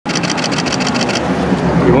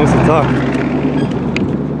He wants to talk.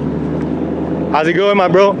 How's it going, my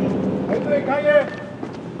bro? How you doing, Kanye?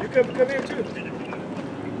 You can come here too.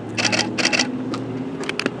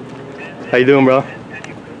 How you doing, bro?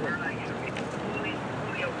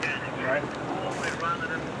 Right.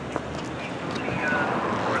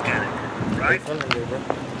 Right.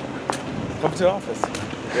 Come to the office.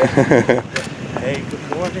 Yeah. Hey, good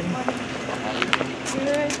morning.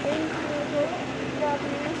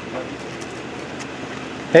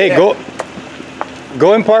 Hey, Yeah.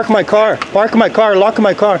 go and park my car. Park my car, lock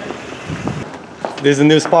my car. This is a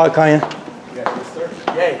new spot, Kanye. Yeah, yes, sir.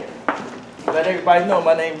 Yay. Let everybody know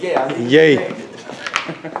my name, Yay.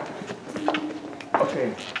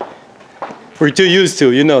 Okay. We're too used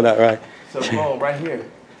to, you know that, right? So boom, right here.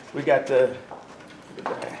 We got the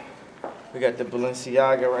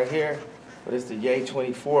Balenciaga right here, but it's the Yay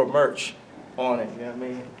 24 merch on it, you know what I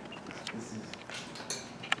mean? This is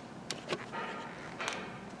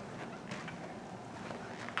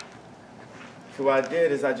So what I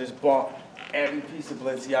did is I just bought every piece of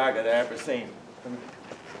Balenciaga that I ever seen.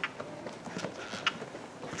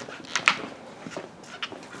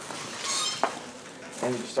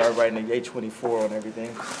 And you start writing the A24 on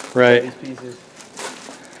everything. Right. These pieces.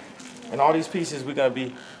 And all these pieces we're gonna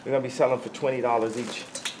be selling for $20 each.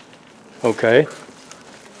 Okay.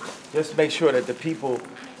 Just to make sure that the people,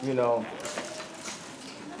 you know,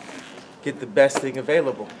 get the best thing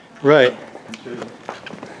available. Right.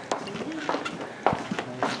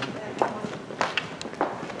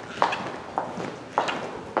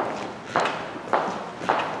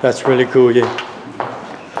 That's really cool, yeah.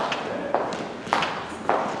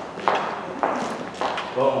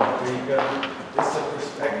 Boom, there you go. This is a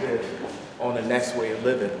perspective on the next way of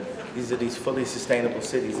living. These are these fully sustainable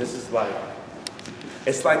cities. This is like,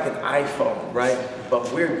 it's like an iPhone, right?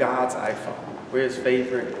 But we're God's iPhone. We're his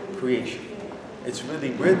favorite creation. It's really,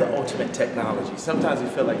 we're the ultimate technology. Sometimes we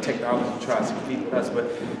feel like technology tries to compete with us, but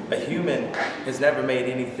a human has never made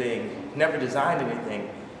anything, never designed anything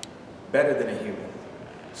better than a human.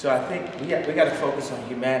 So I think we got to focus on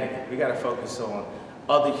humanity. We got to focus on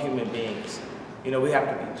other human beings. You know, we have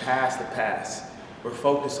to be past the past. We're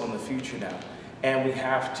focused on the future now. And we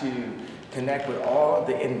have to connect with all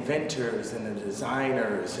the inventors and the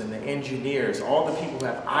designers and the engineers, all the people who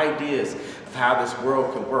have ideas of how this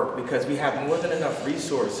world could work, because we have more than enough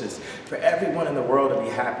resources for everyone in the world to be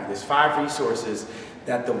happy. There's 5 resources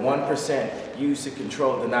that the 1% use to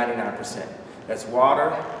control the 99%. That's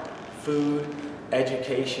water, food,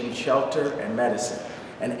 education, shelter, and medicine.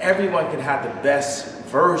 And everyone can have the best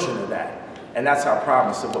version of that. And that's our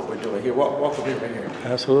promise of what we're doing here. Welcome in right here.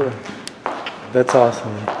 Absolutely. That's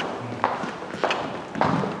awesome.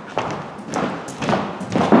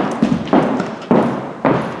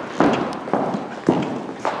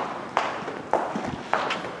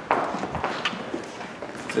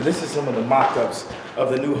 So this is some of the mock-ups of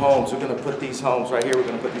the new homes. We're going to put these homes right here. We're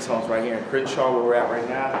going to put these homes right here in Crenshaw, where we're at right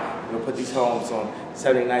now. We're going to put these homes on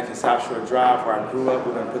 79th and South Shore Drive, where I grew up.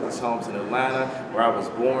 We're going to put these homes in Atlanta, where I was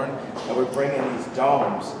born. And we're bringing these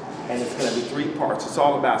domes, and it's going to be 3 parts. It's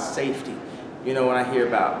all about safety. You know, when I hear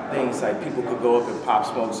about things like people could go up and Pop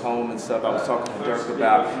Smoke's home and stuff, I was talking to Dirk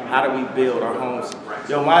about how do we build our homes.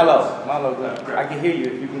 Yo, Milo, I can hear you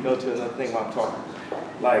if you can go to another thing while I'm talking.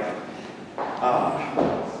 Like,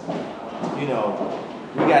 you know,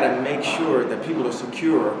 we got to make sure that people are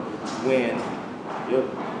secure when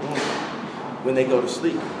they go to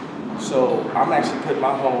sleep. So I'm actually putting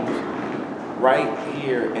my homes right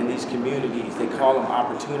here in these communities. They call them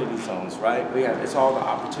opportunity zones, right? It's all the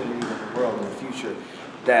opportunities in the world in the future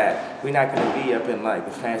that we're not going to be up in like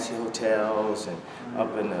the fancy hotels and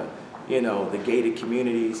up in the, you know, the gated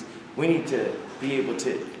communities. We need to be able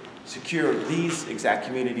to secure these exact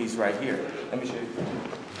communities right here. Let me show you.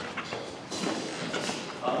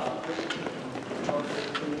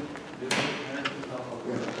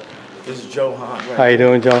 This is Joe Hahn. Right? How you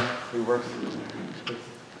doing, Joe? He works.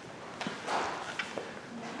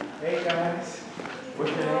 Hey guys,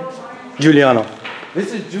 what's your name? Giuliano.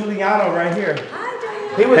 This is Giuliano right here.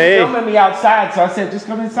 Hi, He was Hey. filming me outside, so I said, just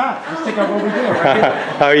come inside. Just take up over here, right here.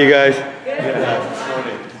 How are you guys?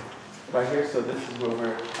 Right here, so this is where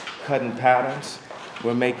we're cutting patterns.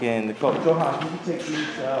 We're making the clothes. Johan, can you take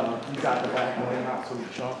these out the back and lay them out so we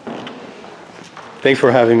show them? Thanks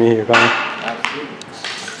for having me here, Kanye. Absolutely.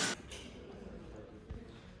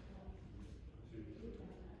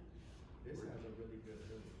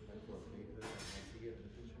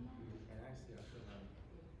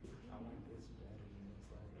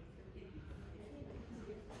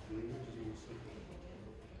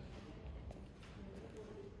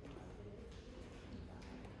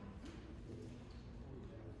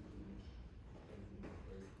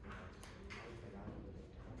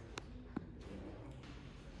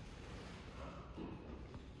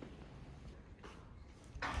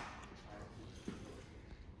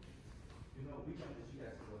 No, we got this. You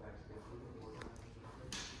guys can go back to this.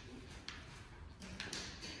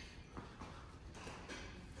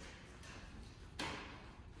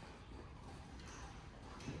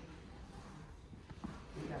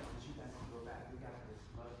 We got this. You guys can go back. We got this.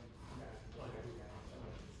 Love you. You guys can go back. We got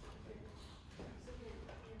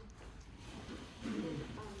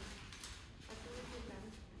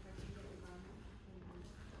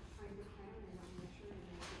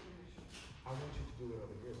I want you to do it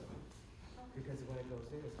over here, though. Because when it goes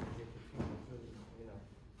there, it's going to get confused. Really, you know.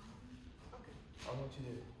 Okay. I want you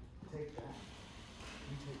to take that.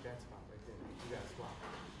 You take that spot right there. You got to swap.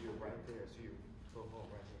 You're right there, so you go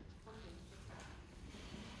home right here.